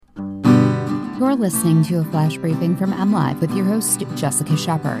You're listening to a flash briefing from MLive with your host, Jessica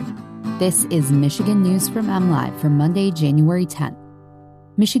Shepard. This is Michigan News from MLive for Monday, January 10th.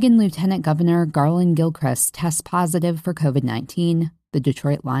 Michigan Lieutenant Governor Garland Gilchrist tests positive for COVID-19. The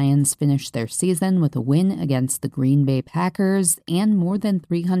Detroit Lions finished their season with a win against the Green Bay Packers, and more than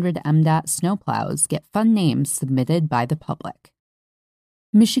 300 MDOT snowplows get fun names submitted by the public.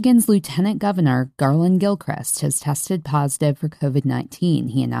 Michigan's Lieutenant Governor Garland Gilchrist has tested positive for COVID-19,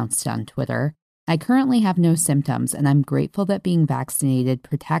 he announced on Twitter. I currently have no symptoms, and I'm grateful that being vaccinated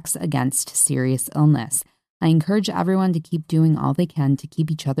protects against serious illness. I encourage everyone to keep doing all they can to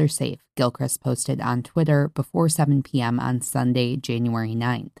keep each other safe, Gilchrist posted on Twitter before 7 p.m. on Sunday, January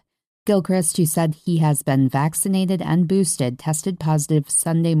 9th. Gilchrist, who said he has been vaccinated and boosted, tested positive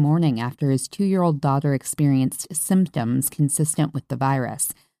Sunday morning after his 2-year-old daughter experienced symptoms consistent with the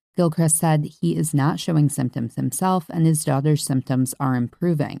virus. Gilchrist said he is not showing symptoms himself and his daughter's symptoms are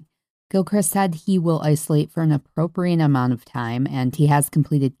improving. Gilchrist said he will isolate for an appropriate amount of time and he has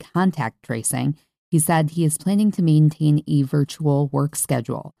completed contact tracing. He said he is planning to maintain a virtual work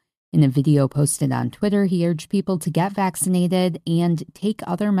schedule. In a video posted on Twitter, he urged people to get vaccinated and take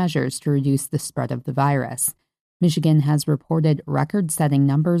other measures to reduce the spread of the virus. Michigan has reported record-setting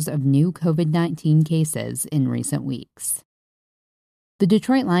numbers of new COVID-19 cases in recent weeks. The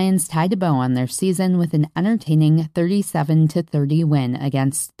Detroit Lions tied a bow on their season with an entertaining 37-30 win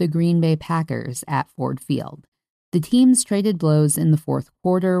against the Green Bay Packers at Ford Field. The teams traded blows in the fourth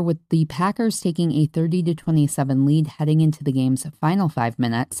quarter, with the Packers taking a 30-27 lead heading into the game's final 5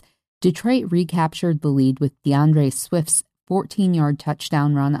 minutes. Detroit recaptured the lead with DeAndre Swift's 14-yard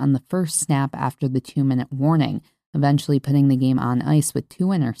touchdown run on the first snap after the 2-minute warning, eventually putting the game on ice with 2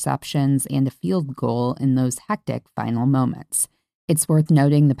 interceptions and a field goal in those hectic final moments. It's worth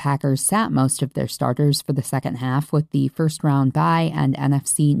noting the Packers sat most of their starters for the second half with the first-round bye and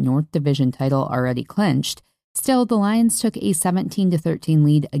NFC North Division title already clinched. Still, the Lions took a 17-13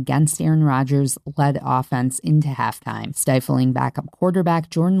 lead against Aaron Rodgers-led offense into halftime, stifling backup quarterback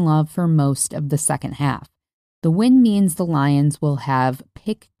Jordan Love for most of the second half. The win means the Lions will have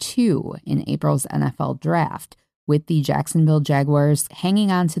pick 2 in April's NFL draft, with the Jacksonville Jaguars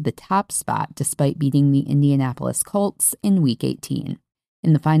hanging on to the top spot despite beating the Indianapolis Colts in Week 18.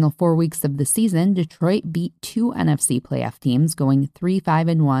 In the final 4 weeks of the season, Detroit beat 2 NFC playoff teams, going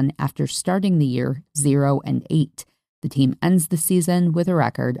 3-5-1 after starting the year 0-8. The team ends the season with a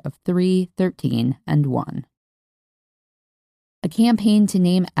record of 3-13-1. A campaign to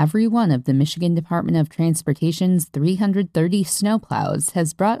name every one of the Michigan Department of Transportation's 330 snowplows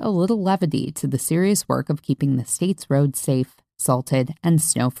has brought a little levity to the serious work of keeping the state's roads safe, salted, and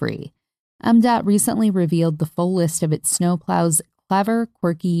snow-free. MDOT recently revealed the full list of its snowplows' clever,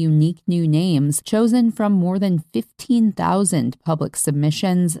 quirky, unique new names chosen from more than 15,000 public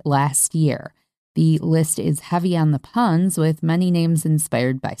submissions last year. The list is heavy on the puns, with many names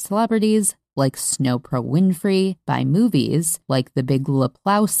inspired by celebrities, like Snowpro Winfrey, by movies, like The Big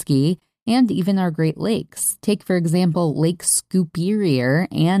Lebowski, and even our Great Lakes. Take, for example, Lake Superior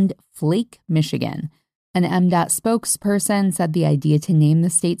and Flake, Michigan. An MDOT spokesperson said the idea to name the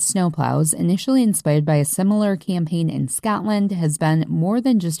state's snowplows, initially inspired by a similar campaign in Scotland, has been more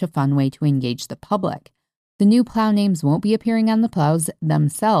than just a fun way to engage the public. The new plow names won't be appearing on the plows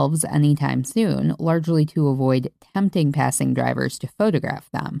themselves anytime soon, largely to avoid tempting passing drivers to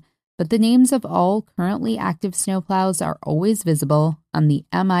photograph them. But the names of all currently active snowplows are always visible on the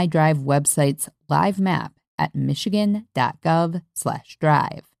MI Drive website's live map at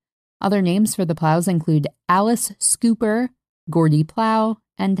michigan.gov/drive. Other names for the plows include Alice Scooper, Gordy Plow,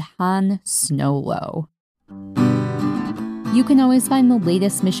 and Han Snowlow. You can always find the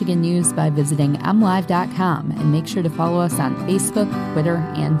latest Michigan news by visiting mlive.com, and make sure to follow us on Facebook, Twitter,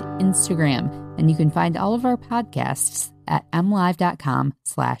 and Instagram. And you can find all of our podcasts at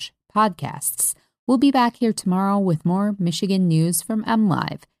mlive.com/podcasts. We'll be back here tomorrow with more Michigan news from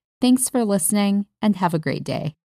MLive. Thanks for listening, and have a great day.